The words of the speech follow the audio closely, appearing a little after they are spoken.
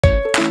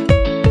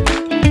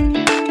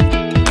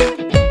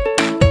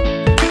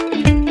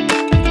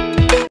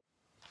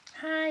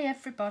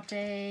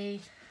everybody.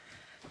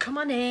 Come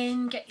on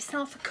in, get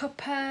yourself a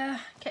cuppa,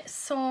 get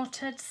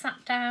sorted,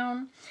 sat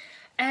down.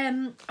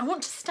 I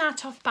want to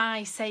start off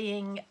by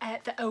saying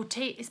that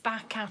Otis is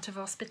back out of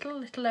hospital,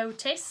 little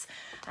Otis.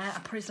 I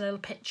put his little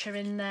picture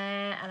in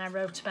there and I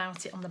wrote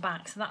about it on the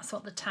back. So that's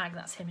what the tag,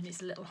 that's him in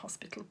his little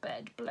hospital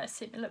bed. Bless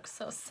him, he looks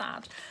so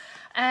sad.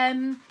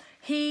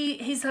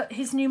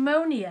 His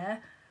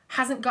pneumonia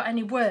hasn't got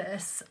any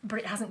worse, but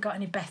it hasn't got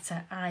any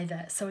better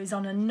either. So he's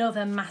on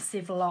another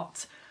massive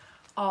lot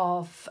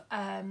of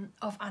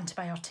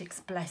antibiotics,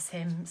 bless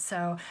him.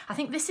 So I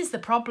think this is the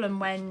problem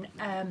when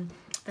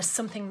there's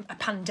a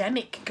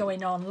pandemic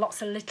going on.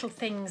 Lots of little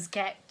things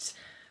get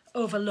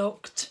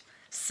overlooked.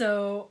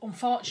 So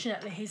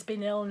unfortunately he's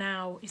been ill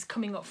now. He's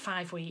coming up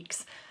 5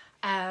 weeks.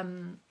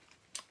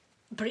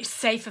 But it's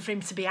safer for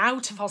him to be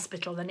out of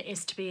hospital than it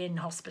is to be in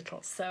hospital.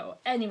 So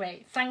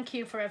anyway, thank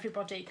you for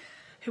everybody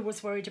who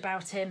was worried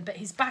about him, but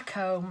he's back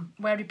home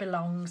where he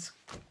belongs.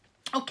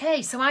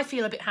 Okay, so I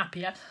feel a bit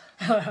happier,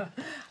 a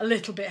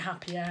little bit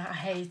happier. I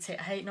hate it.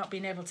 I hate not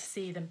being able to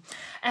see them.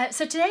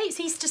 So today it's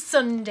Easter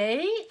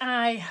Sunday.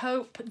 I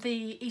hope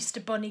the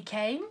Easter Bunny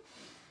came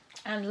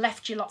and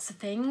left you lots of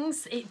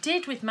things. It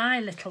did with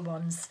my little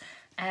ones.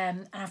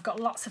 And I've got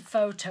lots of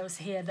photos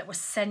here that were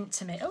sent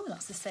to me. Oh,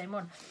 that's the same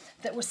one.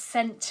 That was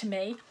sent to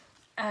me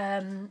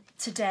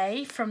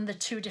today from the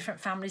 2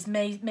 different families.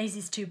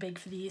 Maisie's too big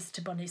for the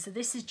Easter Bunny, so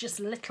this is just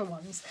little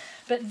ones.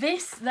 But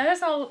there's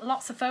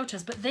lots of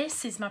photos, but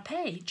this is my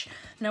page.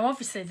 Now,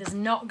 obviously, there's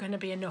not going to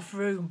be enough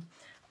room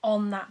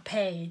on that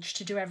page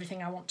to do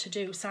everything I want to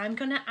do, so I'm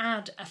going to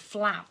add a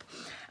flap.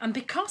 And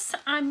because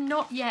I'm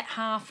not yet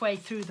halfway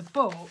through the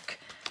book,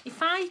 if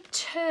I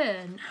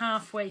turn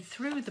halfway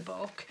through the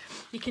book,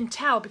 you can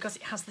tell because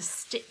it has the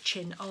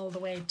stitching all the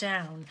way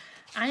down.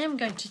 I am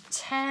going to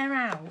tear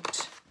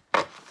out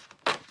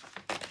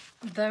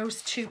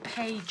those 2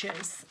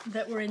 pages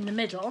that were in the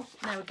middle.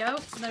 There we go,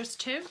 those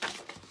 2.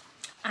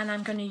 And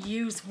I'm going to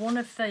use one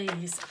of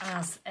these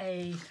as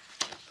a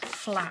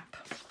flap.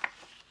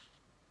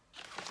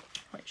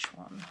 Which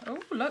one? Oh,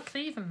 look,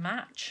 they even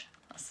match.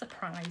 That's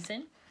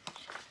surprising.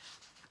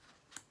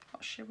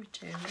 What should we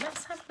do?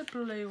 Let's have the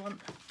blue one.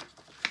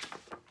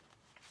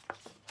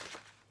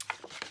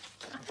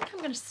 I think I'm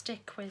going to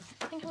stick with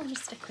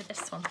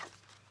this one.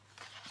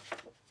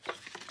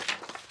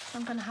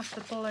 I'm going to have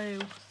the blue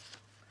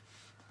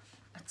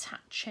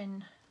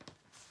attaching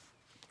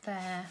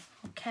there,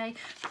 okay,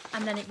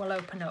 and then it will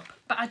open up.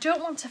 But I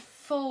don't want a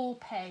full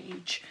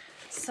page,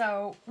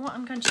 so what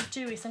I'm going to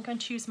do is I'm going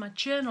to use my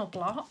journal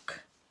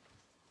block,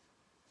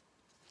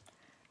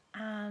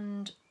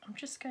 and I'm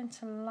just going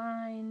to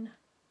line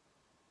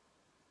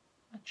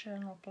a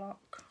journal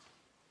block.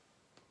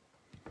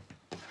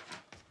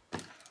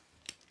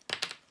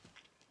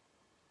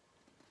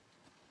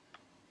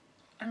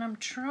 And I'm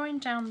drawing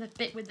down the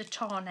bit with the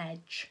torn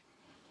edge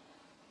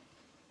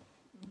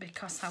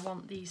because I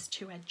want these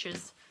 2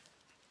 edges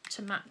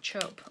to match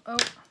up. Oh,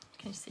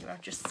 can you see where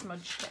I've just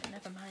smudged it?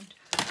 Never mind.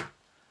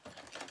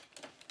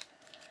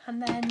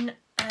 And then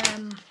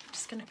I'm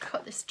just going to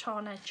cut this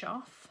torn edge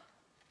off.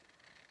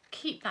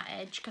 Keep that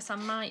edge because I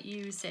might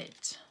use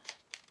it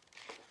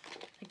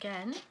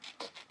again.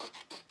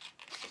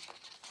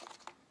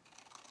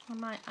 I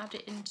might add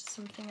it into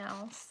something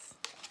else.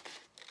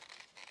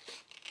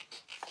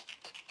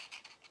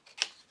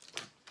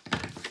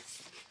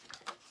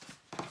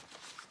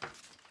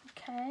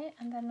 Okay,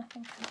 and then I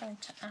think I'm going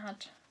to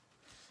add,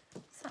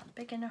 is that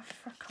big enough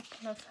for a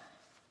couple of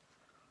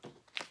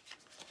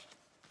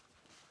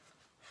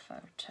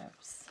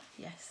photos?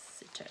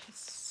 Yes, it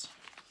is.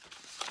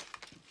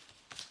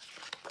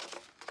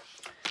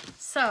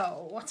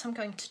 So what I'm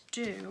going to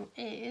do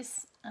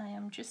is I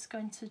am just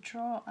going to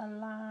draw a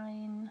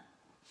line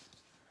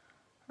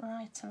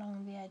right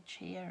along the edge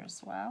here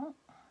as well.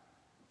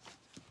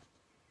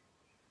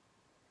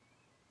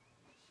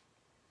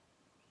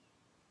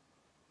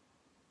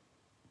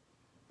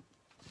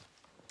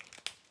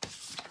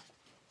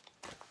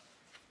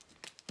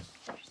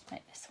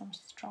 Make this one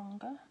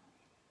stronger.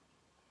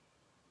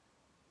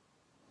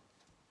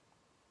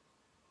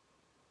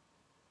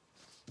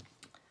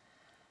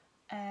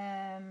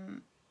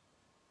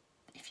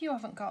 If you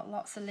haven't got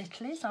lots of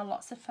littlies or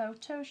lots of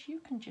photos, you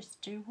can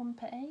just do one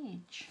per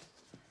age.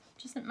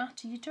 It doesn't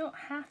matter, you don't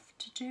have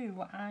to do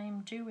what I'm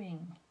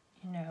doing,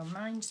 you know,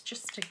 mine's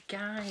just a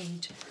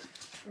guide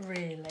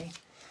really.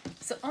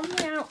 So on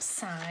the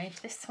outside,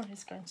 this one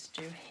is going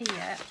to do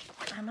here,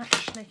 I'm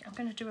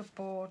going to do a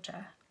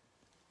border.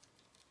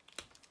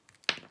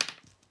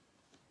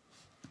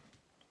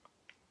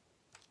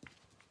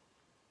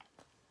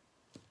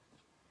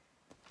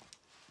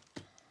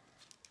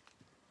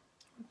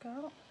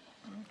 Go.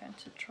 I'm going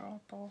to draw a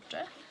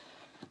border.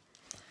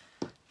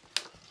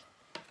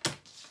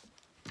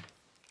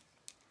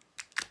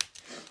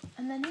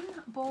 And then in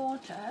that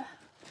border,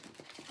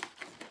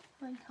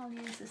 I think I'll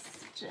use a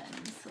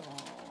stencil.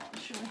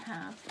 What should we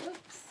have?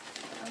 Oops,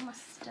 oh, my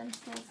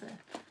stencils are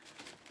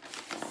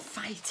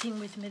fighting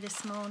with me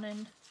this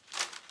morning.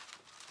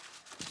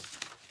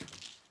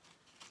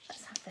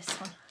 Let's have this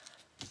one.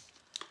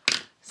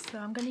 So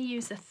I'm going to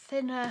use a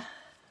thinner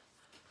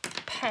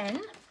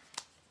pen,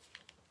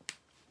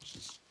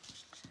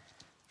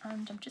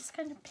 and I'm just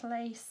going to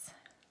place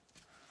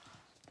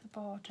the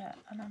border,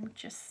 and I'm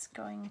just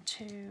going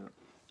to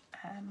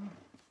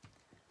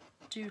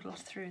doodle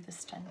through the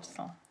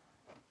stencil.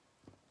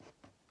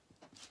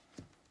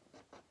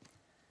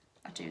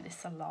 I do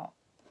this a lot.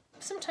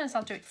 Sometimes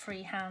I'll do it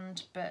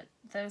freehand, but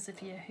those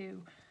of you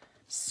who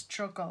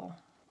struggle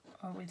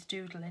with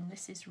doodling,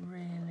 this is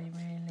really,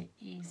 really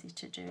easy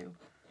to do.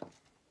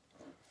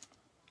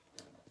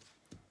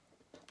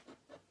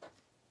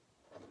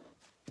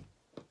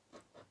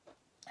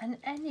 And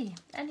any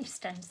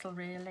stencil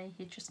really,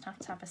 you just have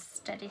to have a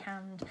steady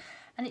hand.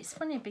 And it's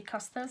funny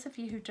because those of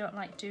you who don't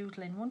like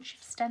doodling, once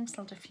you've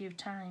stenciled a few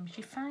times,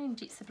 you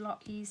find it's a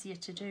lot easier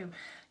to do.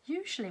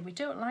 Usually we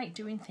don't like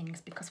doing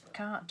things because we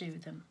can't do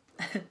them.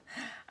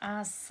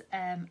 As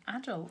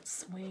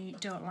adults, we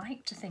don't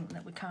like to think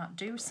that we can't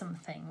do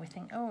something. We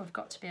think, oh, we've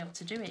got to be able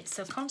to do it.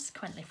 So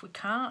consequently, if we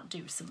can't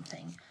do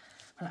something,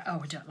 we're like, oh,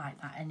 we don't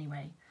like that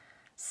anyway.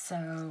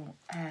 So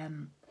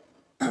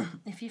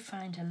if you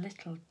find a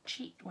little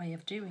cheat way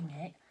of doing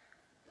it,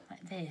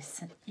 like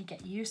this, you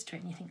get used to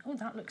it and you think, oh,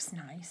 that looks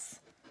nice.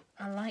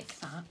 I like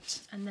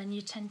that. And then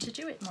you tend to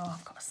do it more.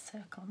 I've got a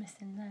circle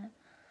missing there.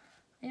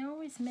 I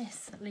always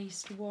miss at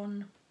least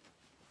one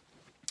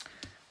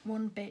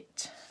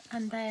bit.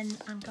 And then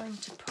I'm going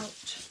to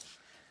put,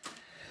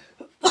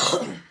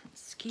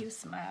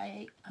 excuse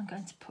me, I'm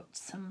going to put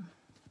some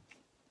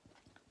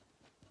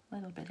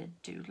little bit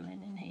of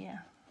doodling in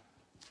here.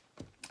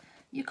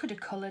 You could have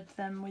coloured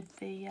them with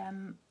the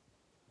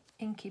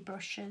inky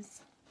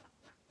brushes.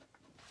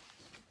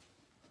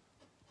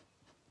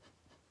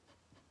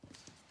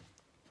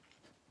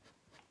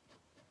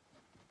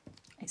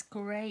 It's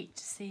great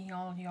to see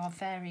all your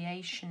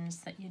variations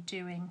that you're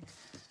doing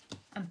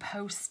and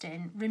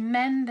posting.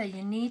 Remember,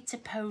 you need to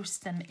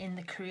post them in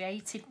the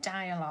Creative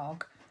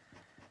Dialogue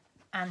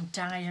and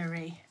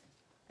Diary,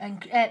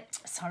 and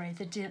sorry,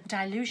 the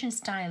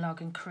Dylusions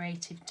Dialog and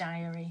Creative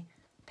Diary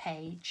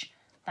page.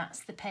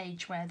 That's the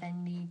page where they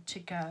need to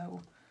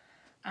go.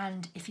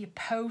 And if you're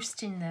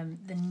posting them,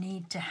 they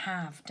need to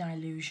have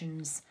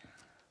Dylusions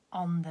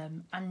on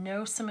them. I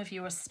know some of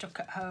you are stuck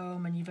at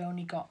home and you've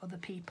only got other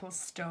people's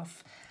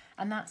stuff,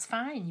 and that's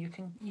fine, you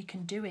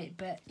can do it,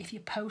 but if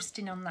you're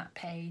posting on that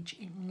page,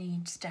 it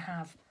needs to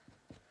have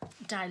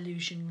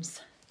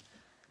Dylusions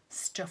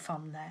stuff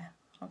on there.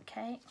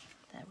 Okay,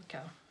 there we go.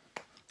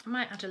 I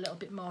might add a little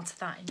bit more to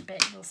that in a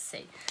bit, we'll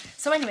see.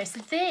 So anyway, so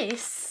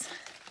this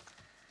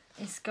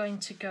is going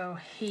to go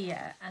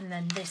here, and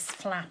then this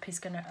flap is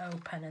going to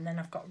open, and then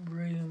I've got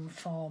room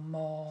for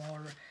more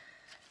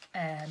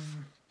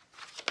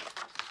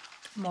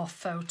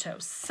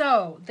photos.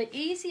 So the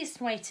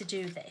easiest way to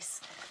do this,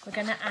 we're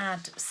going to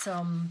add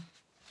some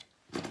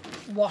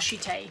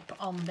washi tape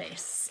on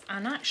this,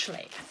 and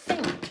actually I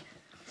think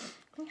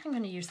I'm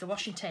going to use the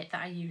washi tape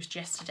that I used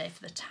yesterday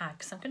for the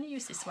tag, so I'm going to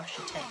use this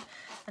washi tape.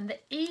 And the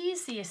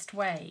easiest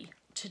way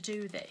to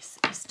do this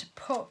is to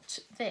put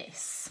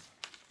this,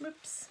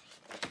 whoops,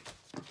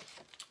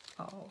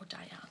 oh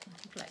Diane,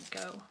 you've let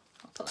go,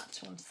 I'll put that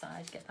to one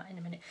side, get that in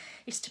a minute,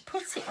 is to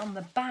put it on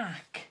the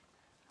back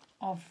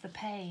of the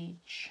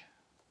page.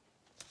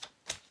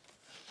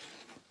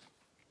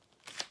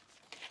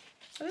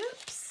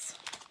 Oops,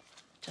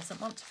 doesn't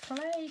want to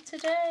play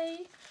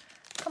today.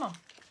 Come on,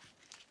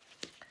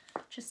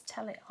 just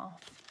tell it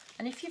off.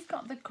 And if you've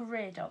got the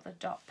grid or the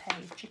dot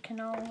page, you can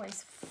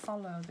always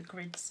follow the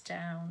grids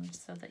down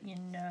so that you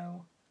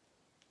know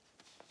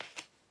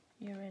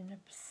you're in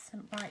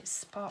a right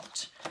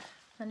spot.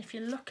 And if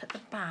you look at the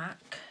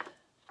back,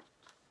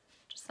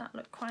 does that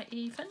look quite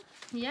even?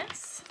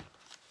 Yes.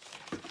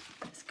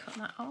 Let's cut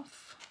that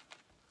off.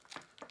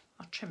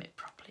 I'll trim it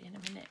properly in a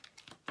minute.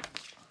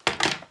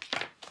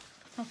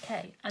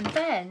 Okay, and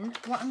then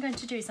what I'm going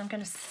to do is I'm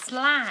going to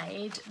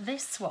slide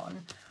this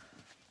one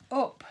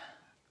up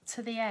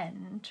to the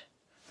end.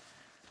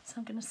 So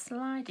I'm going to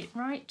slide it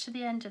right to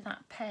the end of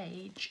that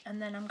page,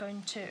 and then I'm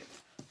going to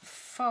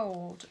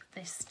fold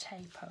this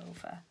tape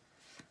over.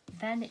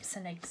 Then it's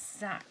an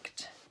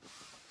exact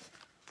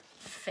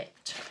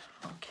fit.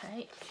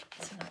 Okay,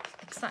 it's an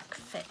exact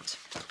fit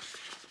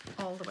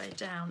all the way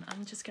down.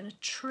 I'm just going to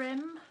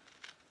trim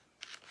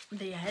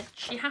the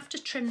edge. You have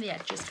to trim the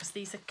edges because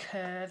these are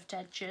curved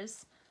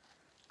edges,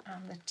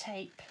 and the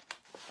tape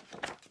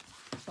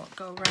will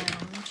go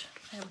round.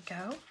 There we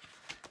go.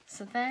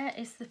 So there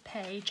is the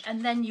page,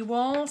 and then you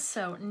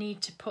also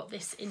need to put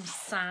this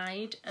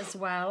inside as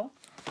well,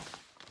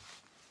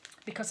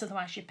 because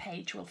otherwise your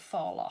page will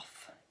fall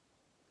off.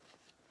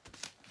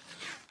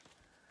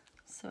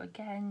 So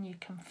again, you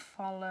can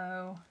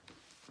follow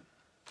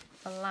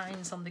the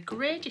lines on the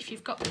grid if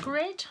you've got the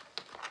grid.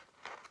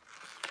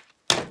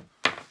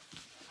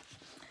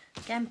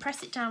 Again,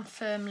 press it down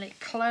firmly,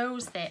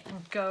 close it,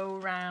 and go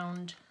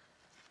round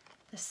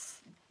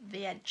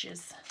the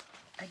edges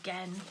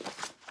again.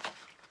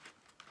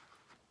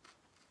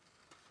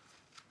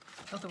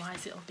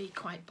 Otherwise it'll be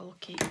quite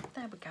bulky.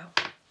 There we go.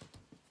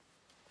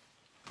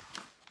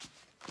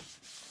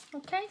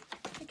 Okay,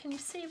 can you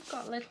see we've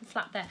got a little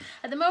flap there.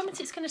 At the moment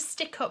it's going to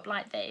stick up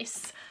like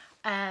this,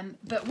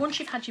 but once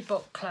you've had your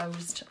book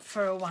closed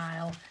for a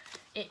while,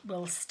 it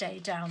will stay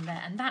down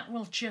there, and that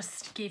will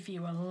just give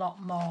you a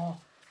lot more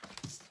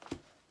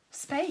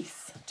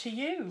space to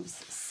use.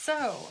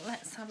 So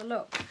let's have a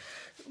look.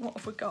 What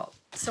have we got?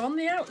 So on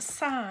the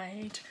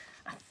outside,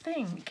 I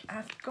think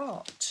I've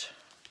got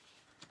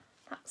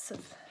that's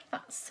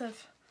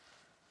of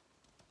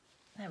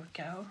there we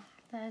go.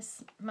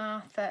 There's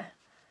Martha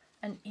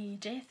and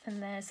Edith,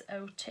 and there's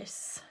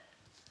Otis.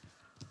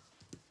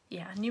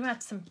 Yeah, I knew I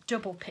had some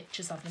double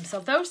pictures of them. So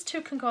those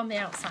two can go on the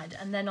outside,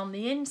 and then on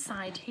the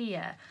inside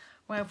here,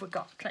 where have we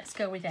got? Let's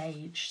go with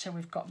age. So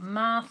we've got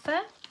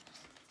Martha.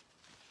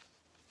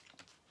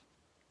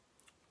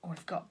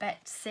 We've got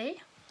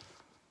Betsy.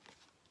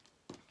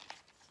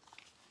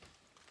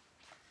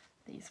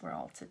 These were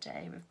all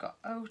today. We've got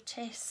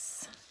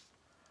Otis.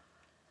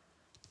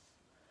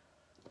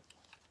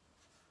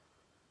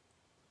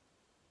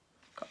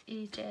 We've got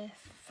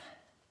Edith.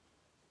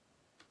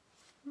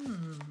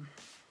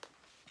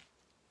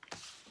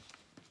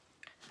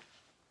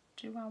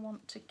 Do I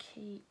want to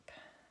keep?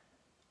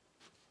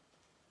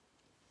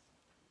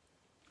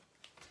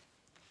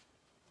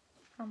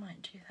 I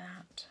might do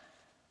that.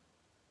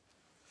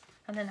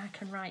 And then I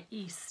can write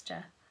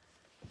Easter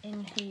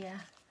in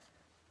here.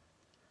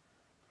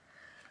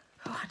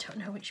 Oh, I don't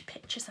know which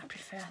pictures I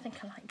prefer. I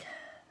think I like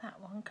that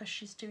one because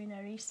she's doing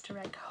her Easter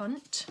egg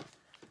hunt.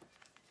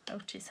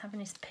 Otis having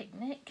his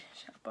picnic.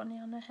 She's got a bunny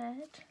on her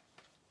head.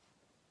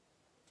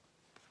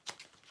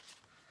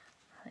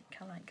 I think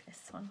I like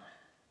this one.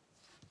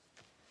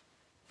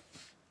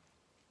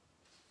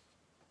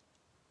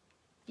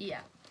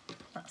 Yeah,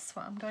 that's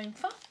what I'm going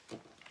for.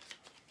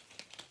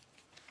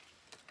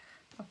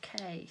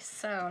 Okay,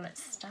 so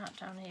let's start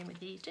down here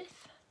with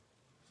Edith.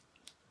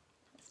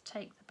 Let's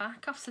take the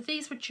back off. So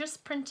these were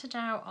just printed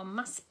out on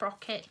my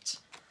Sprocket.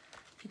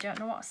 If you don't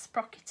know what a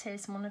Sprocket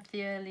is, one of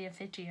the earlier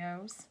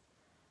videos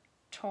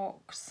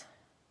talks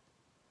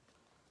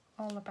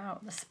all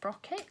about the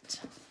Sprocket.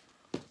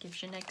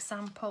 Gives you an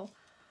example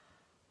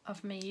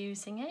of me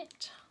using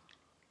it.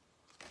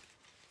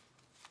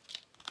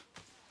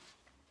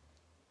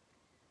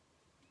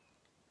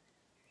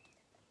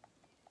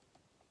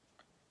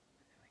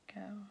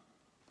 Go.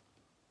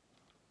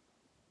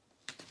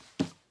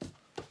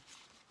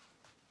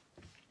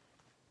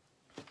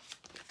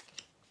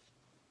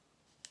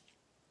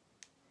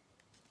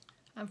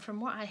 And from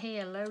what I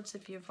hear, loads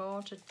of you have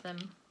ordered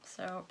them,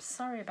 so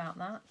sorry about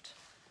that.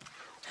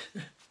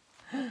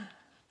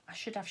 I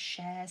should have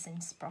shares in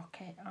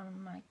Sprocket. Oh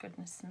my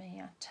goodness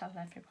me, I tell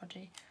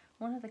everybody.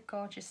 One of the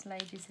gorgeous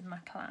ladies in my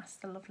class,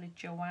 the lovely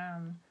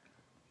Joanne,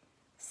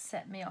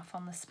 set me off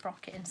on the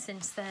Sprocket, and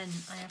since then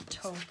I have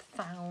told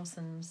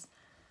thousands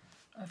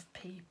of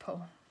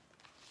people.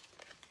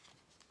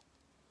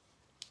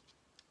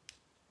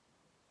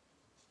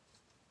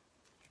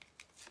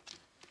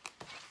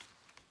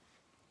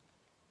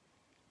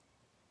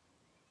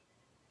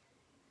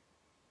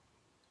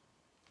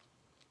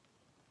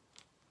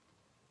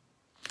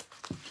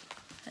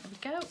 There we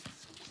go.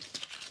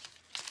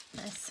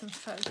 There's some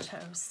photos,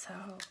 so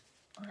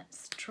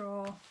let's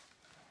draw.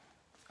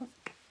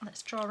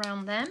 Let's draw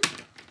around them.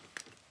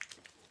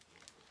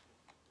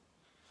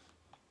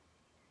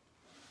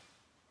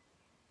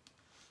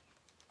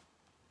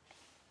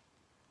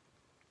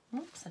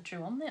 Oops, I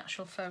drew on the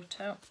actual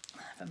photo.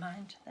 Never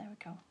mind, there we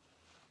go.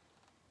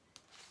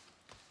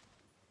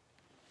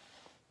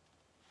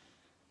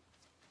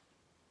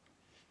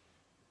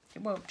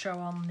 It won't draw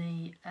on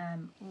the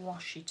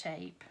washi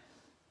tape.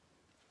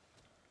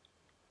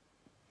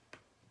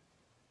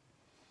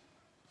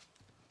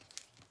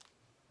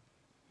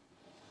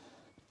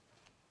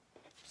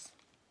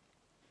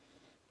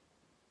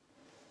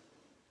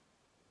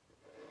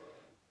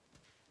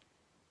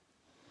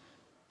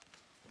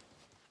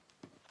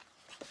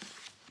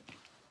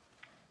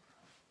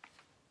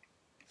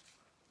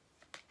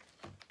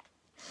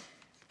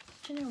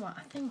 Do you know what?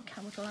 I think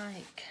I would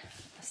like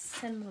a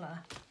similar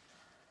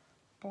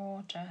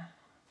border.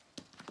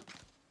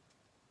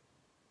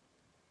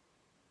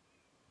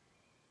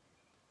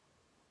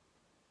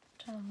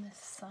 Down this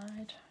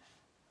side.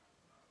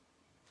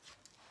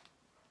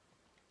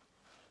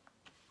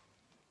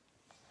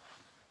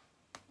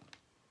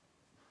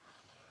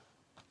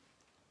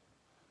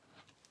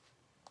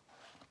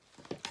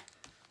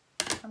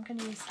 I'm going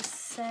to use the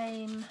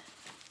same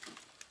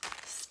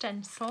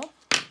stencil.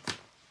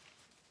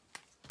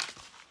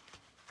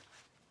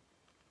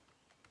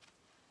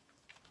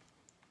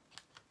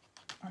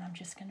 And I'm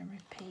just going to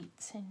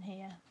repeat in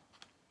here.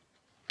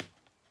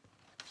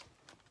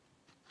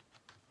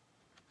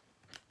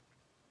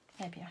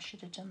 Maybe I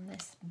should have done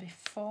this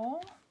before,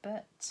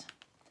 but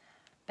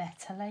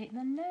better late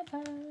than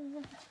never.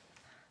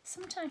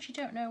 Sometimes you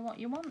don't know what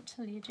you want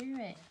till you do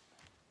it.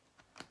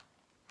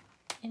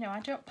 You know,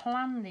 I don't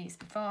plan these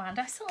beforehand.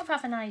 I sort of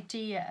have an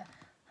idea.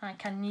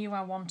 Like I knew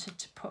I wanted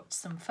to put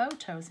some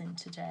photos in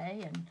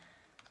today, and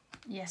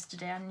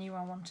yesterday I knew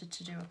I wanted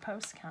to do a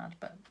postcard,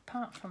 but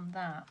apart from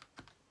that,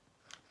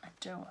 I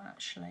don't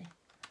actually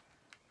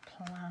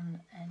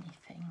plan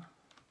anything.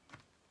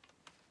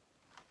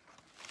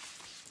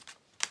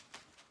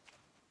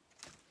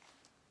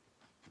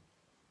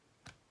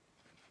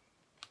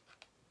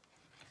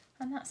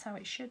 And that's how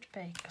it should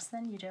be, because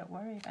then you don't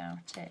worry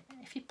about it.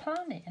 If you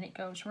plan it and it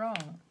goes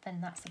wrong, then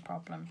that's a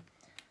problem.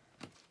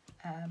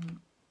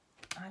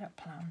 I don't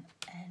plan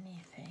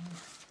anything.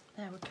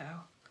 There we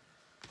go.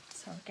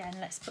 So again,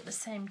 let's put the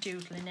same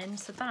doodling in,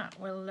 so that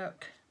will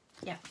look,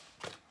 yeah.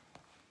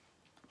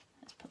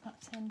 Let's put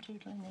that same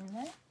doodling in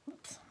there.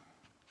 Oops.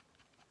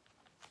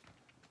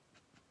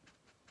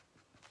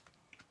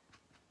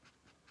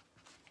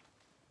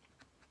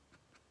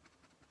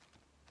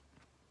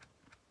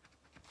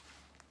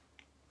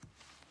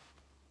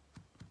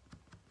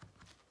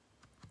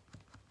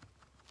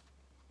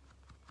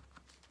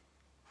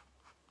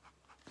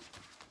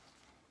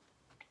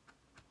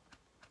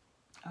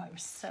 Oh, it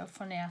was so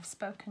funny. I've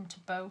spoken to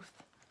both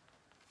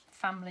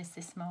families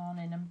this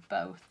morning, and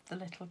both the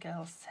little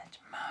girls said,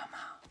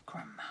 "Mama,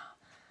 Grandma,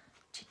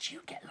 did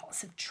you get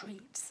lots of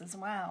treats as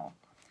well?"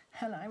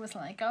 And I was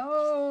like,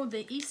 oh,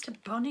 the Easter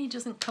Bunny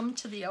doesn't come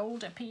to the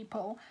older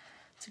people,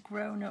 to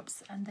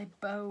grown-ups, and they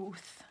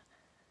both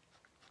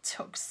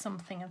took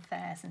something of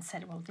theirs and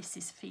said, well, this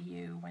is for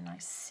you when I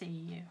see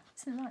you.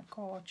 Isn't that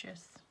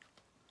gorgeous?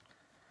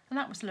 And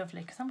that was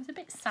lovely, because I was a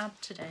bit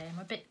sad today. I'm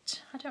a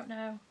bit, I don't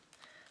know,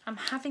 I'm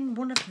having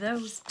one of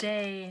those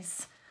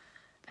days,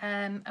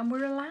 and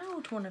we're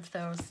allowed one of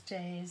those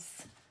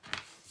days,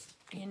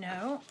 you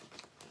know.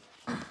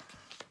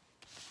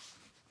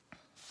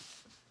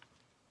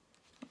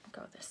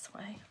 Go this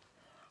way.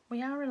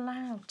 We are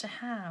allowed to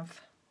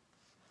have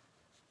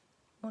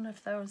one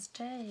of those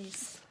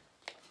days.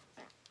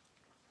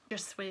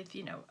 Just with,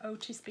 you know,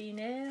 Otis being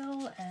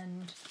ill,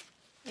 and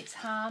it's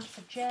hard for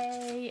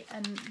Jay,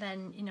 and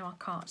then, you know, I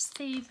can't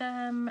see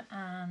them,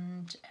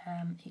 and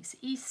it's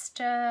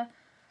Easter,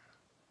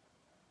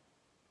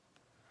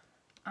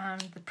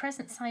 and the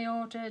presents I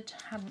ordered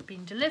hadn't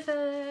been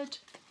delivered,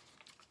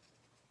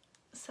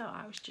 so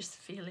I was just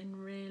feeling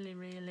really,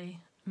 really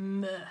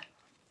meh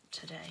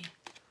today.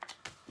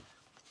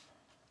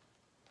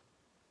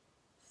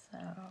 So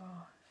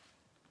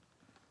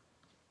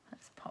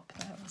let's pop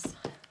those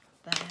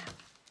there.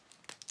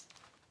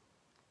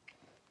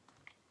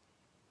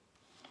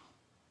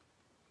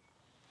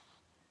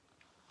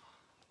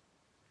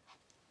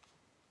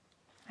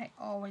 I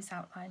always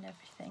outline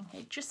everything.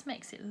 It just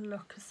makes it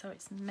look as though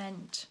it's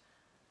meant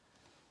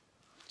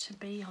to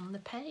be on the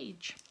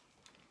page.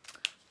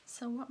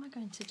 So what am I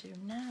going to do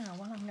now?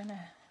 Well, I'm going to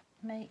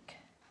make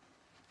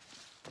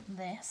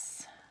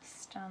this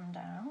stand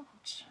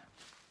out.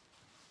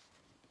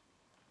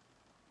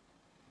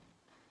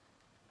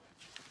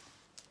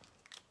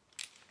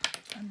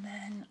 And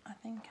then I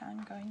think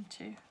I'm going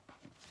to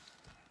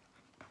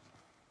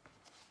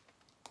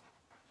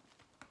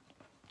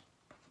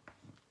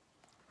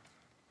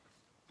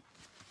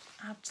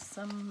add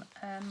some,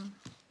 I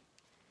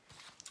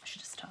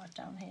should have started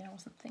down here, I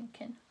wasn't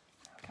thinking.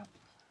 There we go.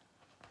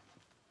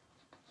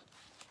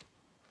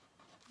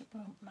 It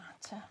won't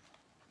matter.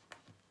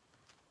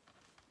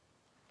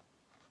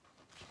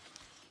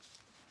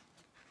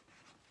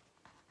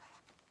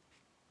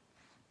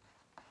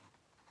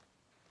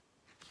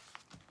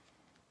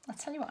 I'll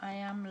tell you what I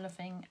am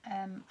loving.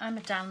 I'm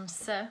a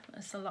dancer,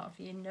 as a lot of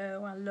you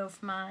know. I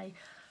love my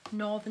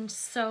Northern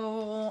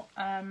Soul,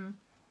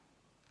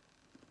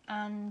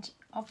 and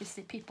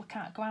obviously people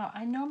can't go out.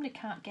 I normally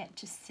can't get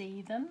to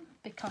see them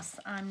because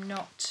I'm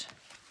not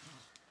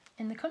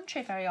in the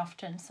country very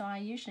often, so I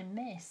usually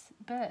miss.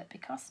 But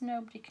because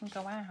nobody can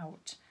go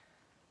out,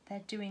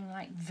 they're doing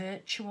like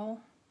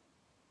virtual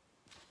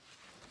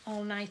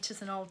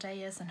all-nighters and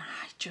all-dayers, and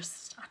I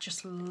just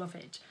love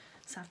it.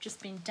 So I've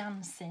just been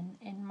dancing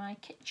in my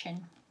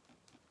kitchen.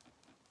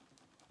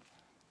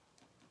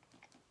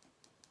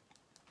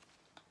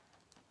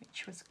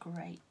 Which was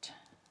great.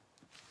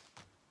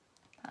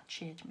 That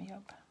cheered me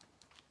up.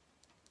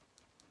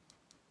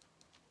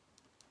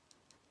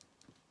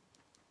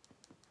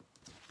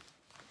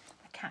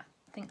 The cat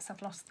thinks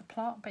I've lost the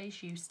plot, but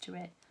he's used to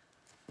it.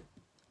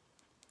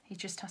 He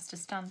just has to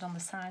stand on the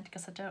side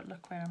because I don't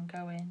look where I'm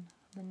going.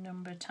 The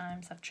number of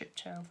times I've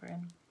tripped over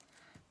him.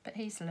 But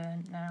he's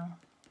learned now.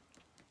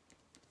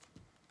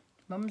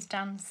 Mum's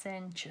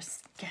dancing,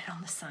 just get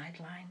on the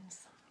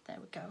sidelines. There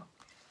we go.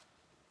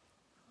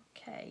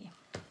 Okay.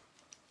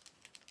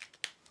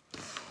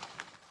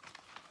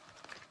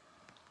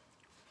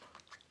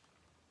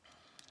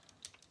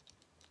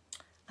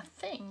 I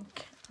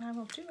think I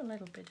will do a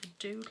little bit of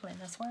doodling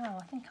as well.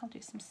 I think I'll do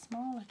some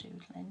smaller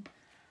doodling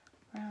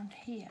around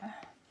here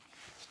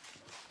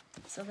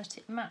so that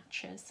it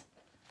matches.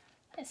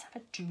 Let's have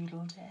a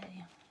doodle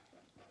day.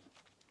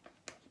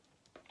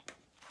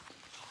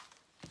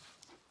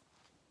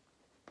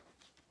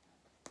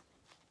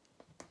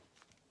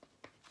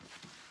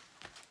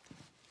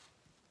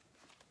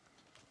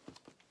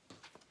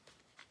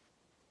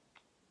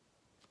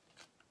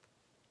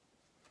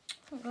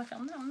 We'll have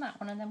it on that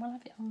one, and then we'll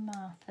have it on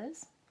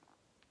Martha's.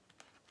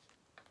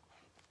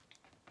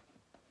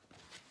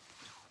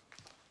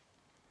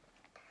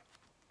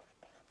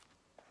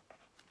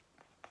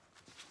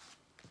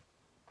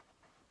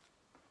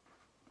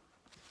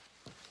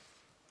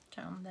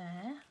 down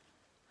there.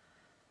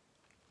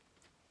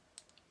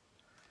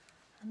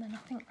 And then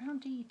I think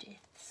round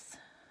Edith's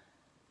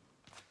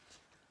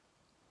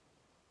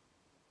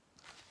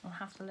we'll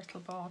have the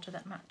little border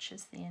that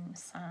matches the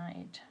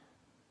inside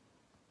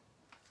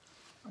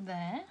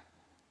there.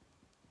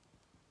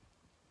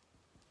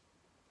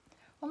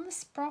 On the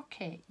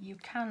Sprocket you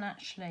can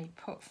actually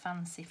put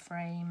fancy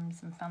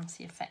frames and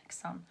fancy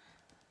effects on,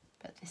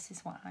 but this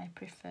is what I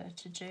prefer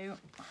to do.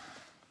 I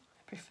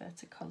prefer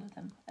to colour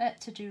them,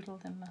 to doodle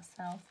them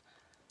myself.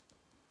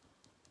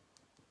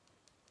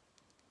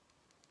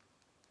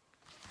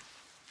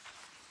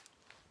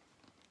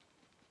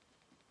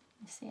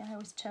 You see, I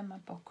always turn my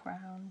book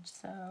round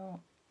so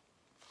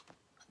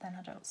then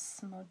I don't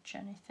smudge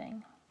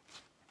anything.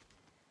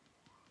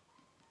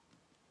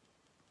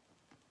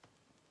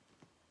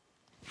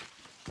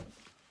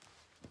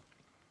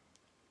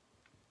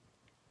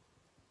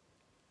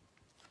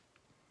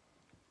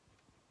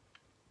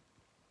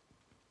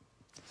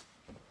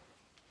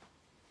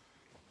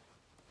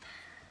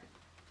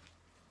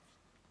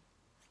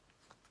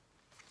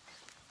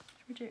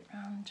 We do it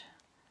round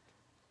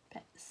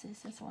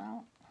Betsy's as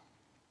well.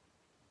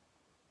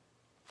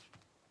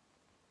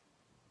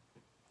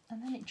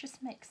 And then it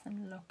just makes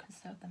them look as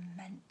though they're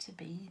meant to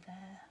be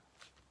there.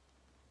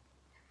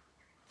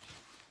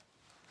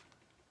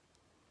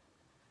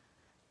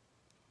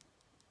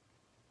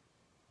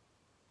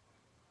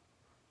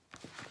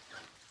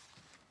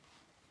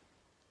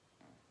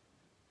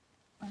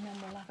 And then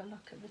we'll have a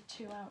look at the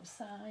two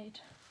outside.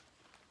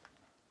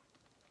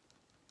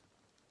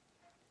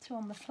 Two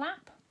on the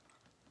flap.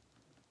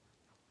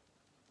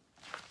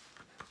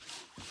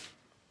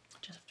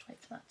 Just have to wait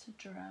for that to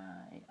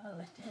dry.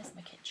 Oh, here's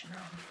my kitchen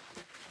roll.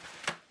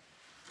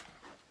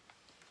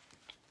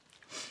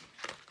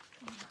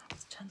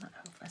 Let's turn that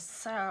over.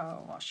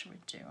 So, what should we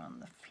do on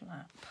the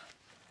flap?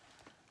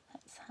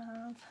 Let's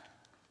have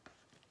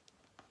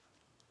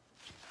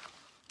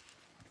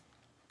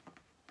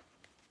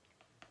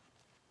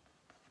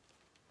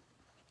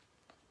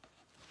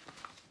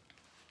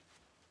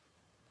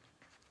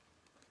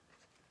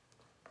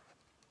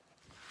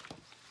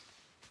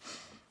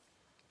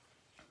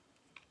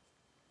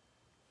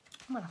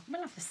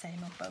we'll have the same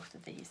on both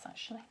of these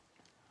actually,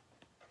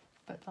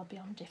 but they'll be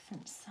on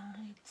different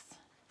sides.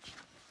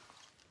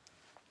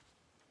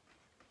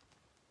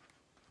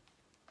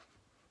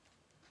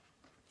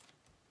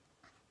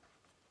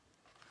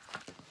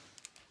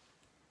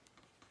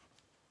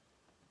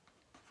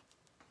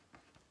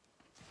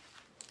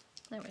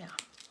 There we are.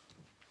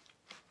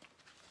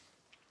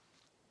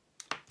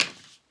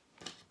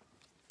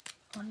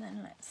 And then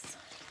let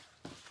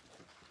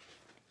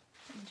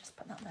me just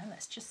put that there.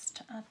 Let's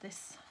just add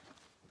this.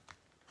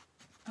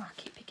 Oh, I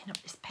keep picking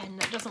up this pen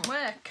that doesn't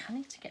work. I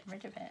need to get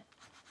rid of it.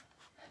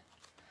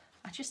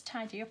 I just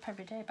tidy up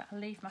every day, but I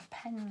leave my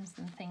pens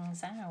and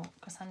things out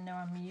because I know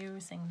I'm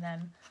using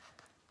them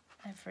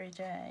every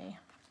day.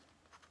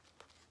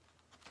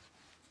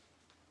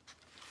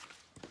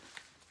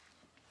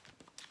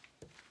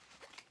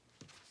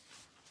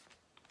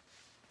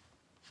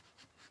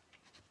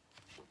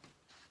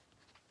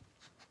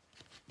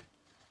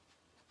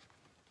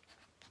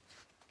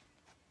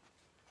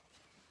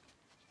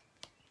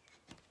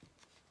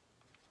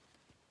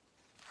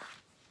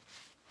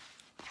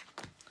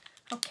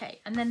 Okay,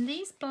 and then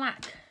these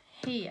black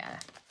here,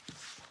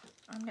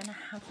 I'm going to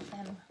have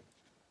them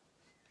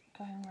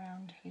going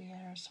around here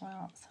as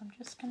well. So I'm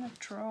just going to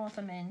draw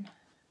them in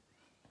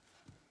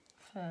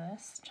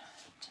first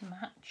to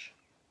match.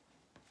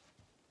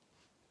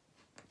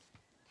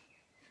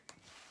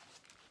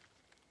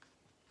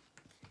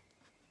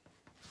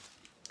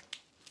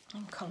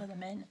 And colour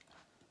them in.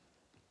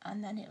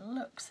 And then it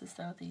looks as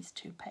though these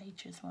two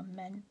pages were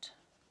meant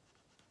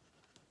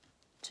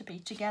to be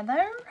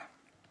together.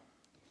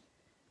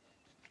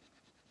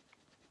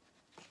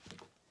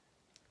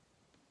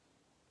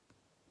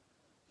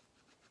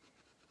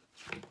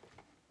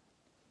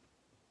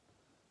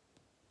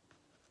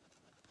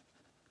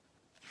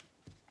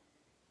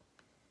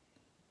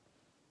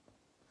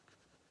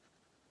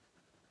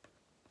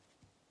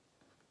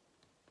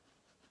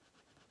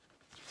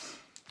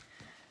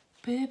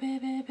 There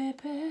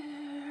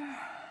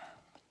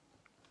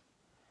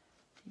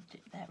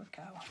we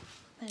go.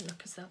 They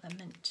look as though they're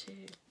meant to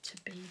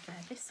be there.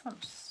 This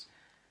one's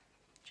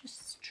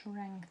just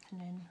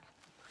strengthening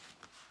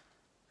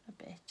a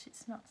bit.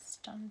 It's not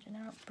standing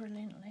out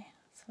brilliantly.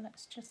 So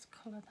let's just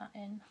colour that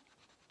in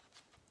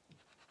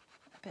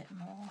a bit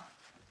more.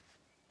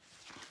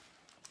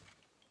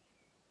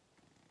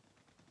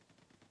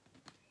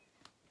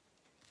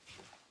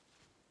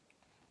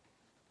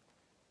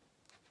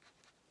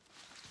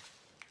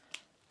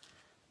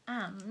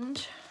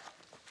 And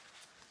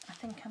I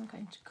think I'm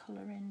going to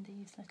colour in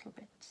these little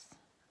bits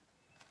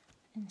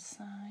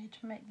inside,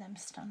 make them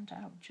stand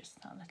out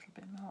just that little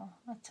bit more.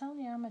 I tell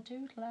you, I'm a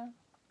doodler.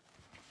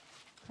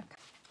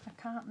 I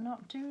can't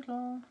not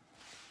doodle.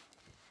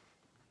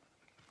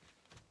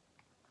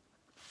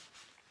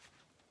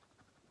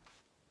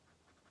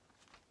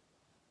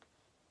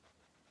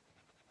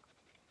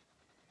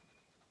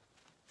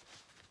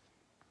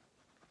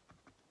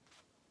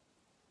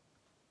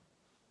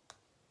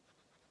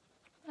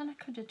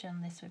 could have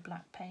done this with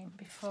black paint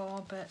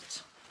before,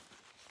 but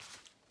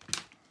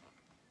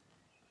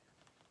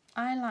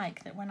I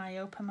like that when I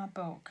open my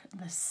book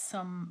there's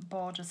some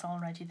borders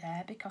already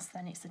there, because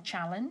then it's a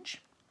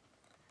challenge.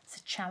 It's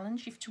a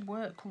challenge. You have to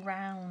work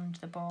round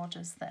the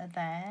borders that are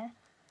there.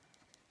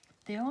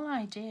 The whole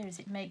idea is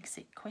it makes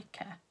it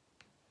quicker,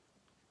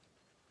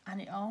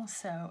 and it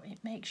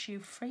makes you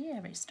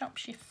freer. It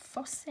stops you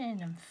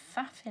fussing and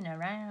faffing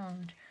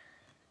around.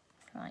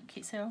 It's like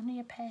it's only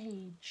a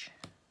page,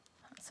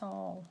 that's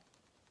all.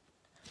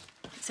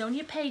 It's only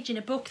a page in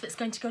a book that's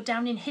going to go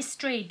down in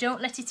history.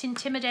 Don't let it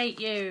intimidate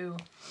you.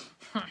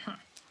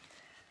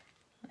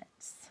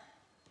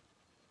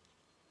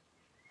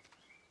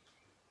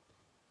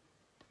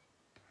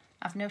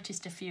 I've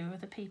noticed a few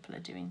other people are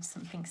doing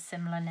something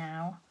similar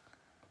now.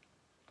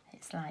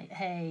 It's like,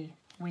 hey,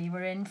 we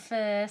were in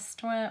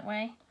first, weren't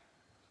we?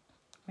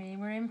 We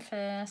were in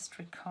first,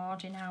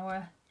 recording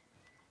our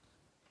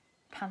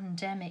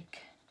pandemic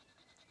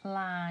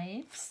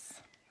lives.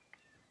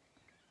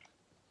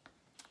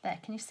 There,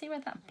 can you see where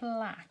that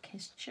black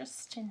is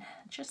just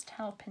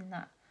helping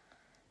that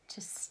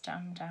to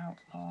stand out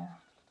more?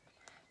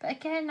 But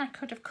again, I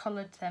could have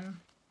coloured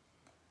them,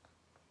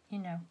 you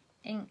know,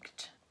 inky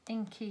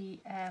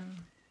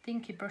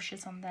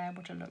brushes on there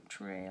would have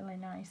looked really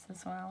nice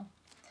as well.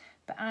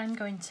 But I'm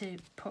going to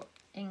put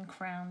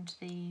ink round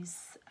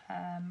these,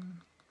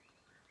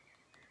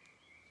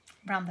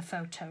 round the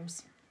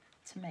photos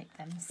to make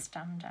them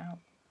stand out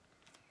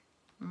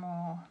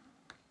more.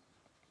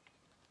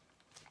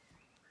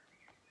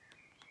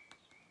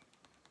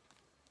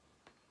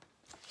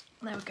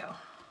 There we go.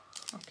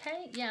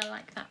 Okay, yeah, I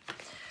like that.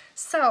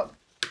 So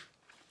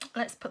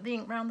let's put the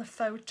ink around the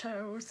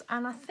photos,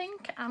 and I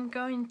think I'm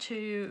going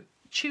to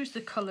choose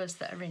the colours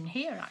that are in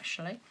here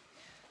actually.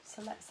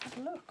 So let's have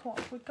a look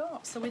what we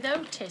got. So with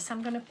Otis,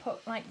 I'm going to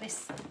put like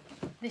this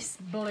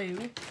blue.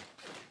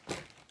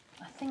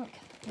 I think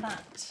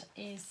that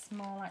is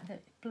more like the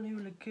blue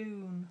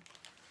Lagoon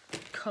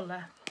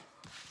colour.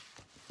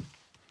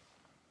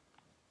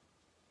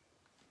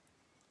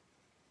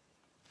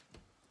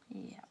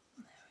 Yeah,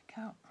 there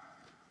we go.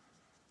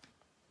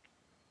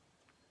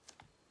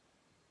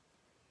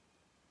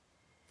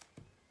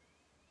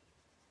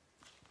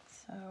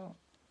 So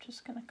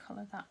just going to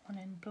colour that one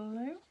in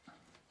blue.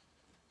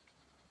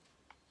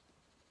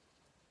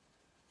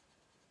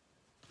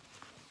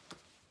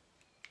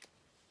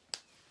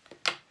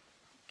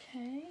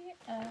 Okay,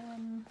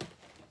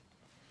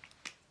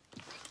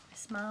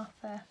 Miss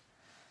Martha,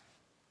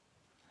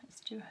 let's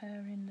do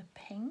her in the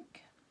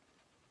pink.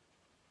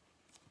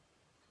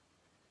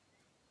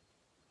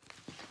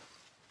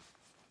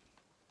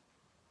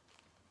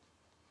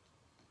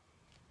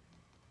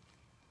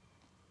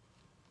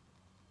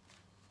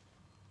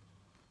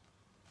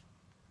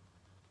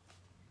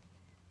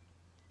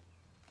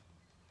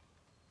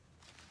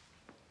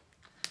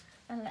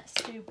 And let's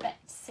do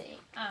Betsy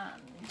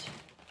and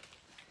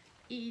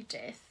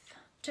Edith.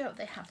 Don't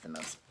they have the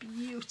most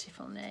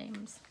beautiful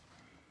names?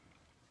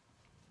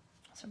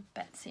 So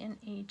Betsy and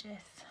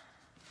Edith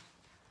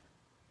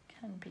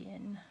can be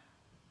in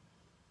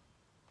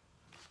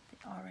the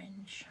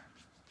orange.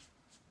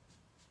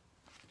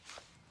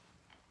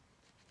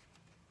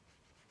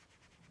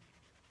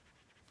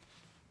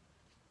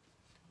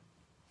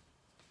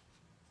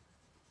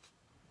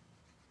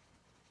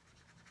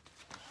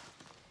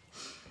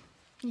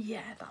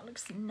 Yeah, that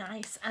looks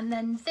nice. And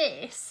then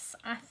this,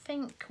 I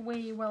think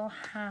we will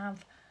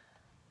have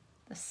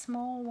the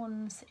small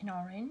ones in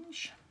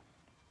orange.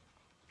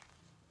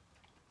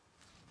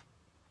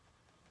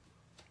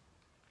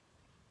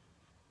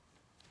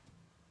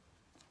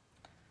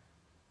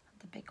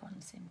 And the big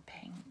ones in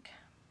pink.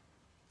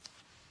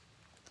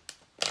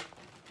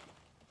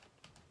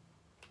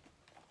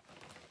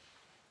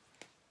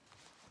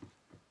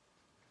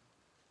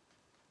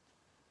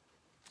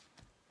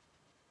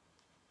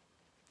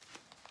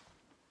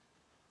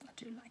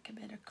 Do like a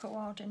bit of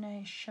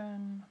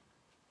coordination.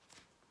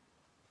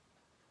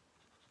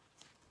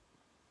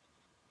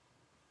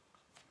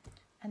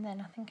 And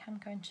then I think I'm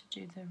going to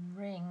do the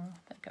ring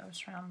that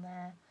goes around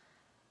there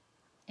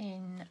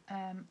in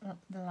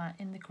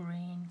the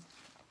green,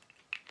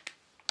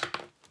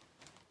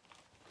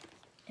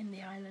 in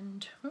the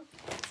island.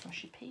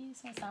 Mushy peas.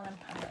 Where's Island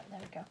Parrot?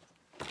 There we go.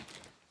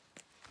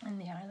 In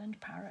the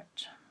Island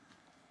Parrot.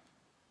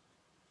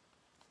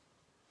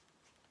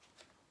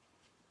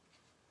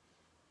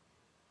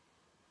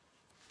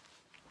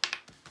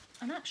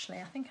 And actually,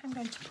 I think I'm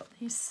going to put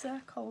these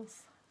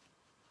circles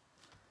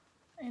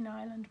in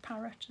Island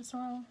Parrot as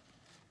well.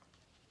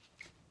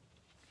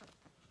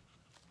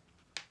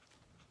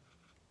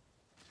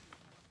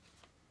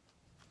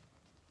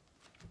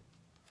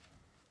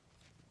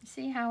 You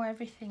see how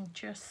everything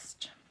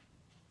just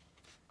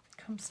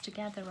comes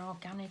together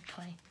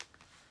organically.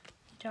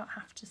 You don't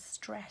have to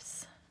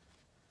stress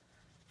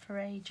for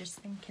ages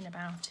thinking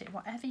about it.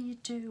 Whatever you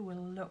do will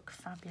look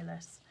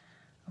fabulous.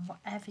 And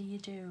whatever you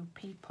do,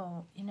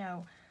 people, you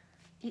know,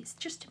 it's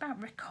just about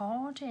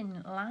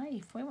recording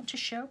life. We want to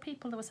show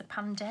people there was a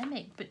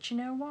pandemic, but you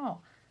know what?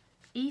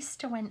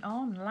 Easter went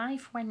on,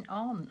 life went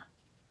on.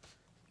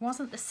 It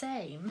wasn't the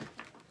same.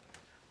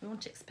 We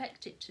won't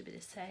expect it to be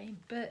the same,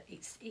 but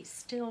it's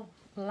still,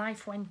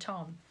 life went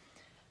on.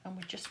 And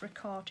we're just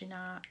recording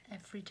our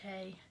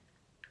everyday.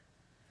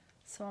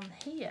 So on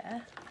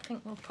here, I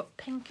think we'll put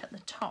pink at the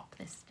top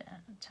this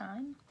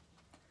time.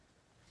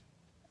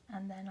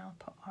 And then I'll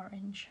put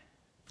orange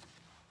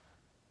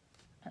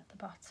at the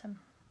bottom.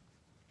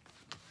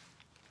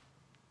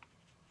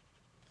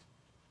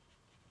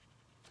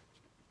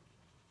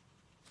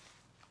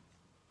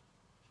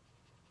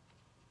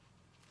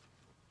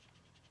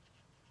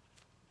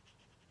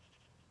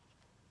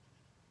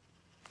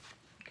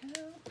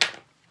 Go.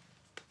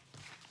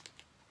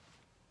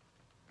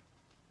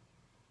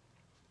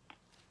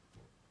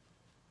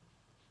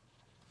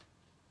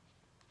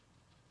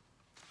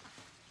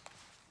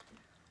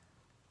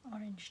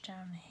 Orange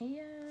down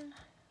here.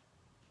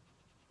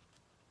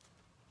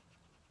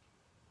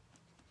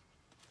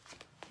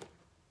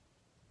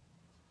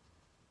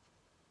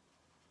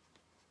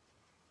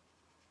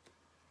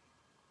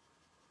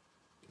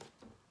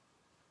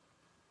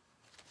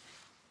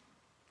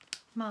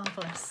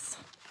 Marvellous.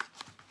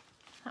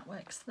 That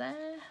works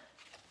there.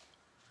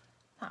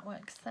 That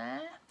works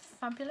there.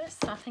 Fabulous.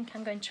 So I think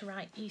I'm going to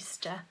write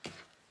Easter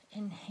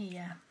in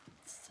here.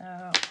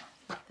 So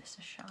give this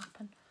a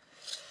sharpen.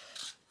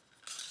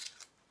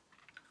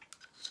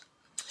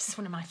 This is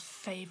one of my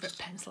favourite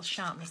pencil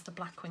sharpeners, the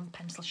Blackwing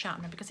pencil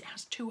sharpener, because it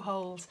has two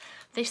holes.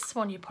 This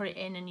one you put it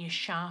in and you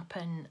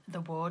sharpen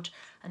the wood,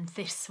 and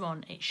this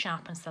one it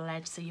sharpens the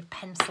lead so your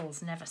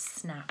pencils never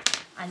snap.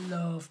 I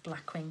love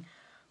Blackwing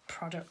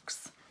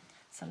products.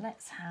 So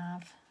let's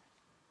have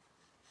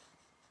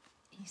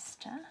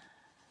Easter.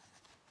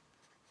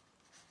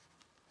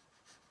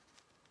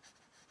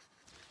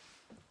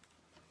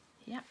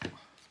 Yep.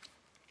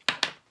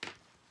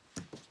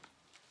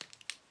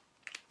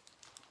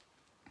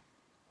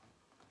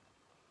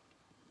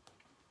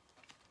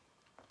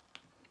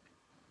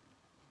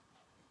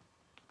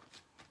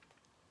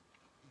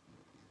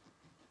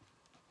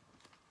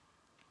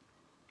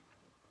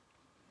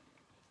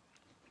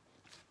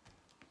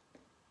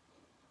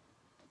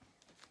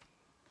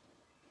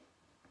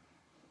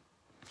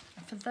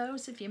 For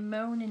those of you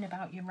moaning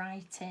about your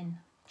writing,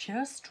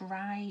 just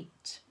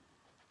write.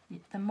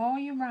 The more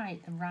you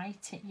write,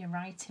 your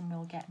writing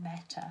will get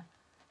better.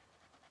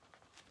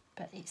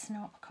 But it's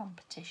not a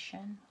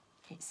competition.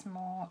 It's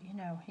more, you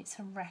know, it's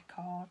a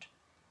record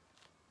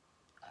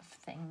of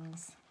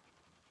things.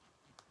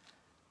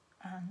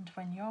 And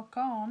when you're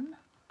gone,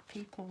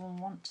 people will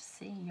want to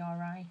see your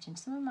writing.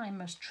 Some of my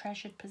most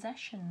treasured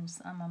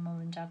possessions are my mum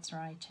and dad's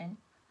writing.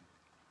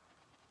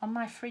 On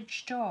my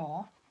fridge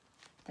door,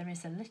 there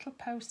is a little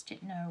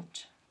post-it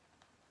note,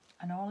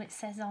 and all it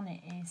says on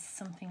it is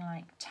something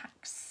like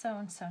tax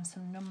so-and-so and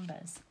some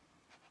numbers,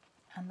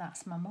 and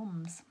that's my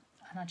mum's,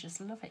 and I just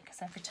love it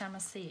because every time I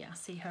see it, I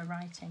see her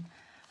writing.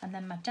 And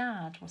then my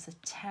dad was a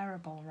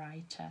terrible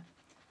writer,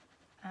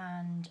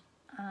 and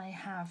I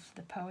have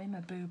the poem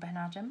A Boo Ben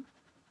Adam,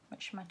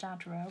 which my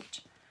dad wrote,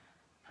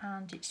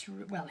 and it's,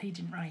 well, he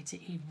didn't write it,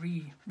 he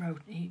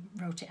wrote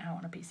it out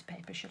on a piece of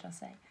paper, should I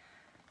say,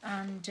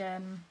 and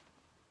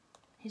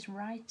his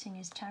writing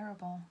is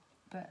terrible,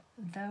 but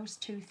those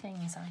two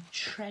things I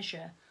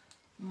treasure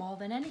more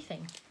than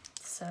anything.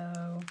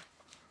 So,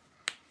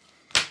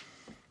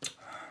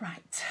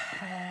 right,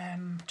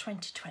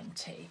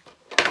 2020.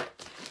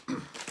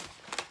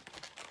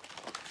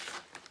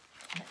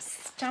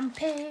 Let's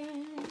stamp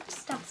it.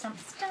 Stamp, stamp,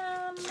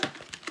 stamp.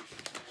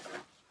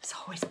 It's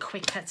always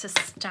quicker to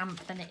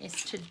stamp than it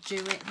is to do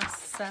it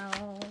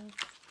myself.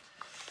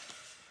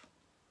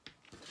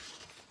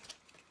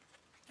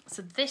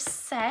 So this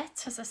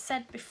set, as I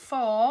said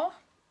before,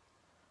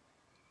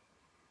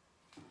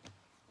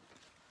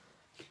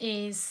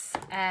 is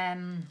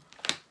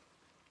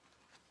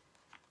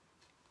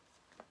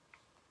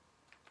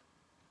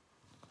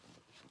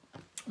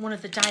one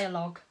of the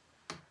dialogue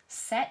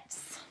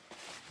sets.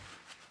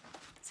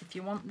 So if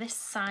you want this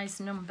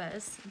size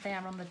numbers, they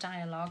are on the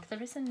dialogue.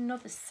 There is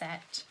another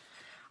set.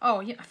 Oh,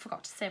 yeah, I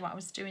forgot to say what I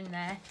was doing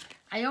there.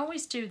 I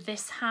always do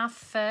this half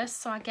first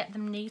so I get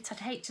them neat. I'd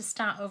hate to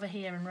start over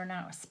here and run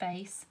out of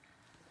space.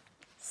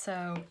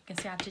 So you can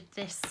see I did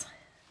this.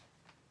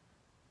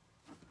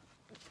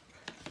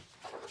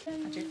 I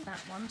did that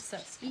one. So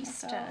it's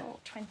Easter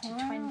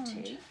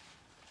 2020.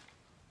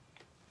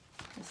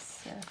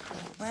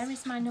 Where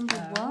is my number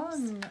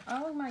one?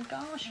 Oh my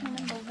gosh, my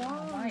number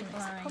one.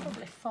 It's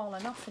probably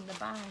fallen off in the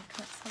bag.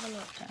 Let's have a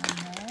look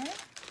down there.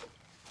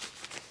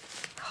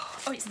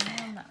 Oh, it's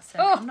there. That's it.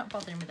 Oh, I'm not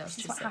bothering with those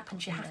two. What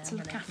happens? You have to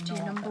look after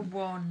your number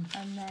one,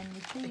 and then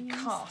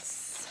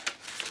because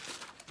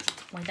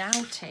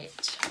without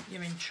it,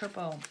 you're in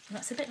trouble. And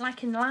that's a bit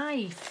like in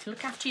life.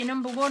 Look after your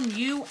number one.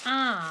 You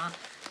are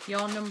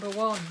your number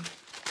one.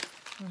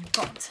 And you've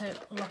got to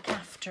look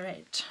after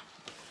it.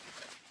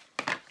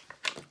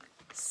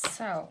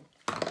 So,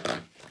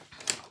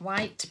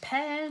 white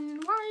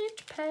pen,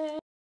 white pen.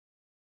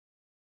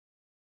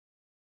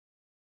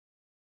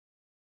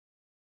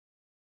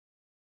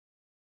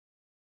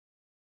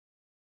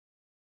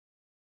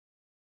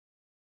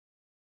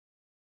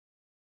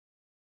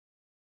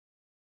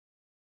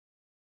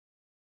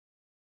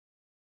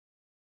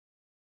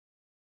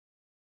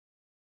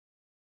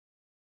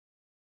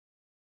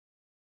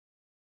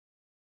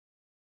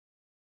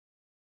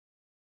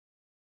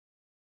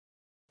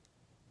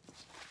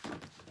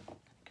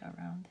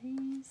 around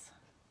these.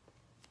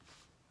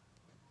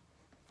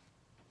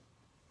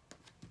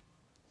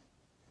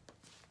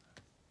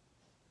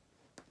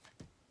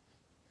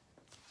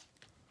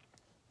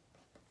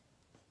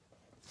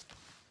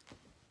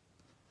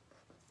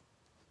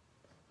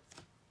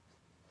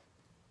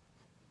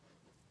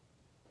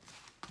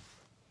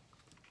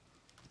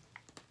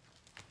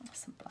 There's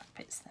some black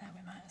bits there,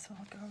 we might as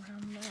well go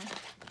around there.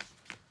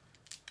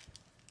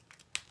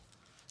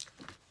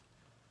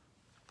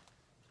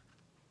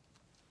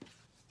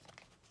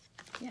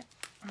 Yep,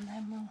 and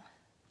then we'll,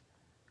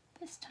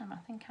 this time I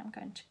think I'm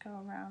going to go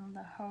around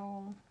the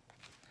whole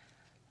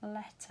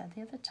letter.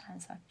 The other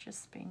times I've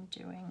just been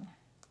doing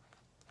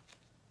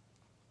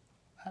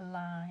a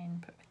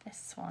line, but with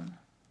this one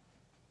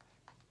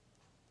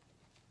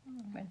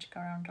I'm going to go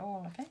around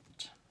all of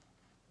it.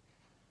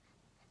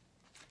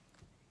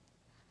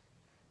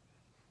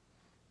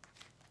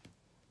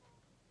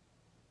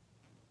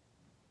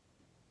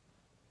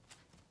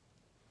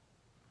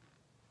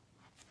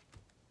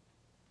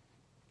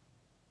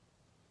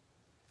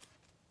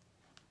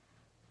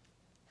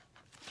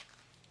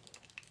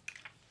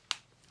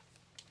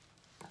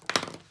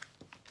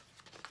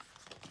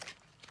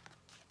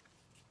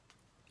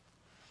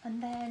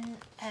 And then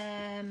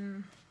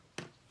I'm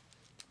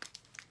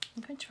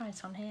going to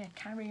write on here,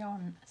 carry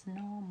on as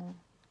normal.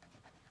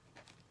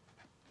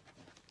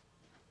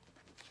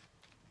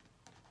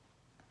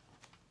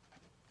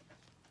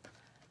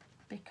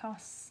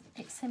 Because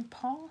it's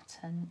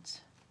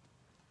important.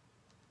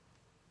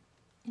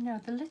 You know,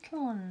 the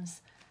little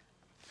ones,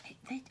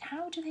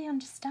 how do they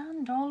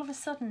understand? All of a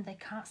sudden they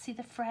can't see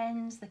the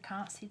friends, they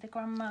can't see the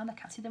grandma, they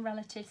can't see the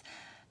relatives.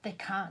 They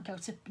can't go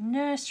to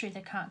nursery, they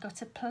can't go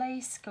to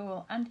play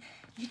school, and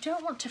you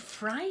don't want to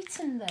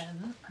frighten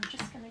them. I'm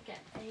just going to get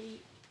a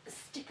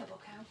sticker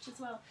book out as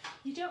well.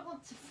 You don't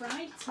want to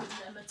frighten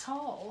them at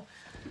all.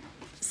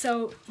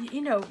 So,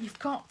 you know, you've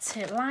got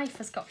to, life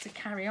has got to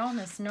carry on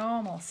as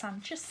normal. So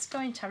I'm just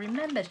going to, I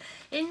remembered,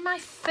 in my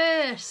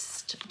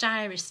first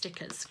diary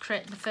stickers,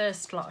 create the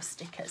first lot of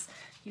stickers,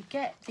 you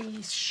get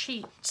these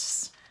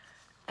sheets,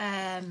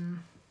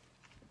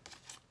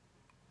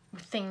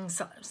 things,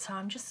 so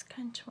I'm just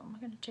going to, what am I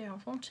going to do?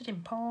 I've wanted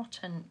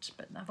important,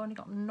 but I've only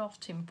got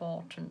not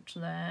important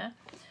there.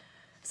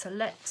 So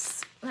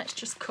let's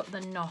just cut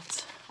the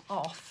knot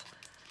off.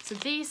 So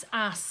these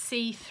are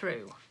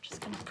see-through. I'm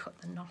just going to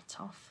cut the knot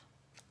off.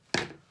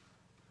 And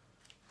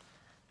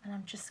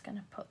I'm just going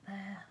to put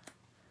there,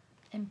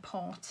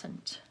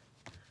 important,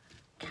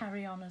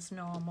 carry on as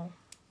normal.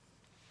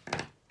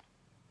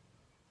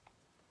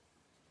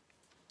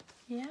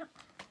 Yeah.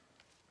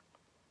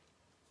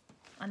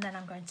 And then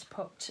I'm going to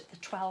put the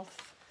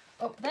 12th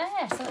up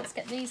there. So let's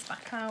get these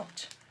back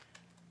out.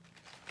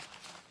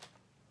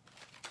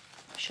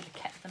 I should have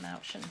kept them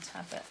out, shouldn't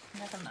I? But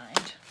never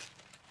mind.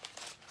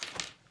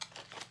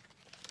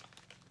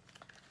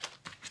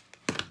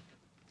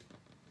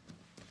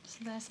 So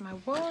there's my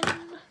one.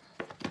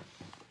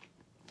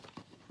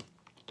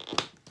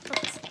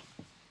 Oops.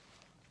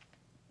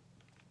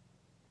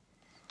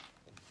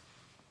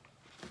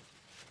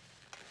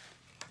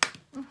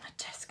 My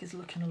desk is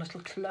looking a little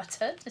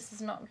cluttered. This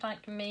is not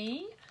like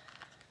me.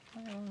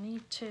 I'll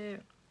need to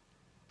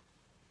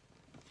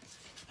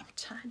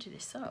tidy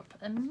this up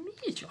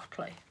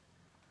immediately.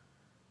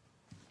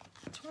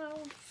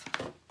 12.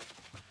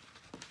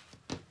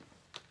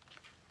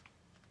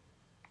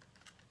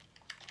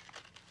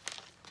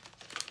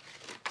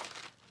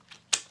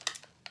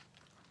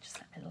 Just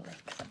let me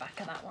lick the back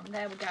of that one.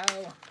 There we go.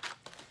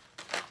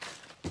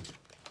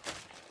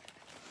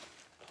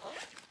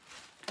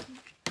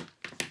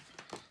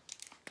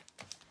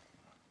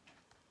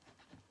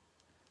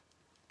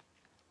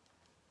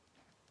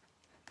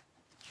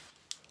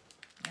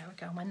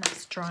 When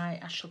that's dry,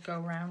 I shall go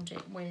around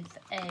it with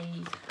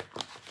a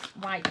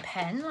white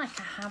pen like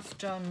I have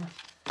done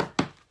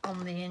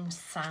on the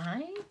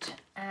inside.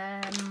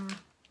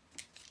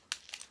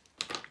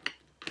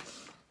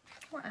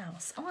 What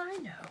else? Oh, I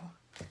know.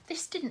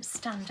 This didn't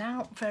stand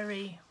out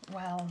very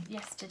well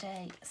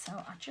yesterday, so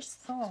I just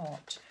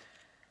thought,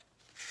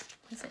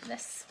 is it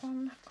this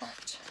one? I've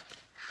got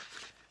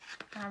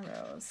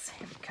arrows.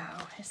 Here we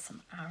go. Here's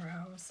some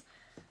arrows.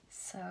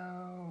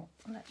 So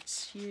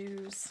let's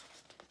use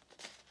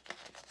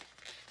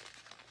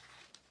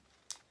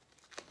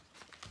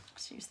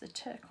the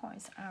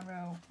turquoise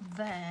arrow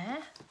there,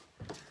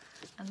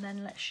 and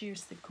then let's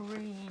use the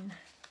green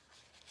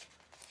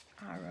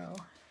arrow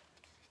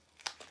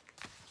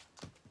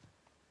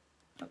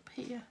up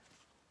here,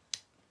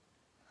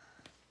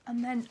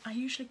 and then I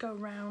usually go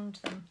around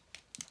them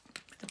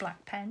with the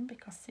black pen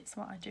because it's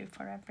what I do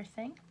for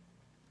everything.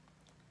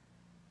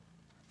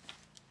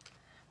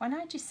 When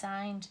I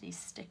designed these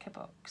sticker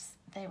books,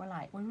 they were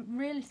like, we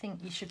really think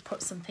you should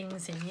put some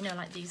things in, you know,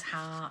 like these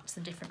hearts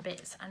and different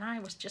bits, and I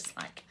was just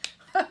like,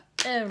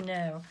 oh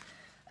no,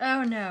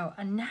 oh no.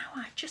 And now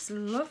I just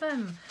love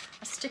them.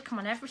 I stick them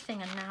on everything,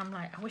 and now I'm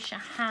like, I wish I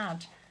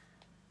had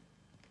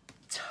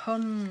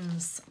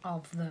tons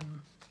of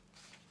them.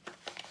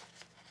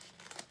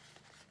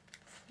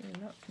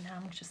 Look, now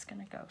I'm just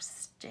going to go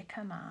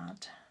sticker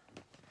mad,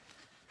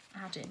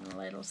 adding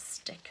little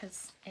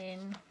stickers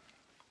in.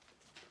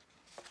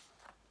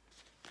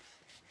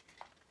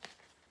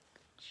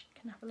 She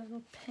can have a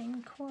little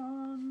pink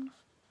one,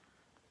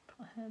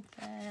 put her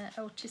there.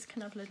 Otis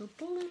can have a little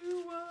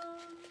blue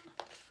one.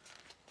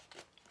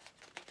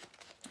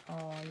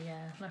 Oh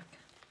yeah, look,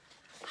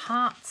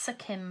 hearts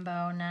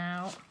akimbo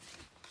now.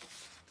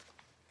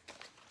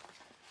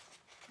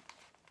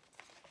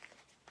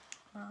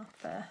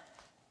 Arthur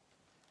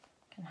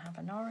can have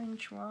an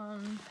orange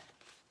one,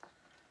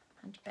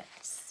 and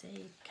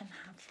Betsy can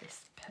have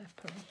this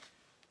purpley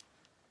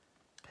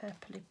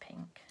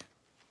pink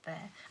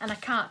there. And I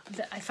can't,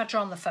 if I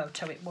draw on the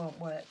photo it won't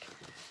work.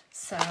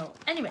 So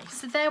anyway,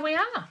 so there we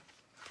are.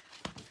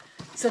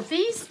 So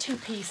these two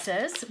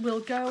pieces will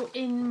go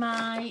in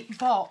my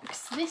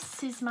box.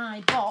 This is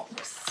my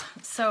box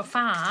so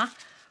far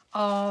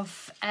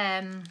of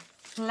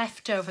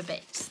leftover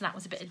bits. That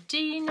was a bit of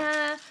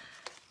Dina.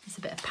 There's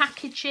a bit of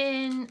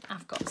packaging.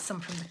 I've got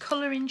some from the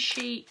colouring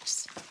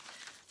sheets.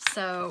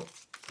 So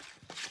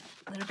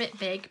they're a bit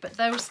big, but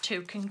those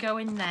two can go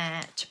in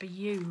there to be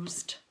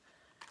used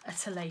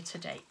at a later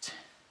date.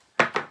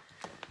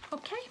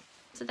 Okay,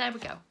 so there we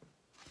go.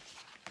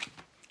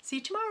 See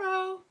you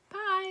tomorrow.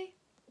 Bye.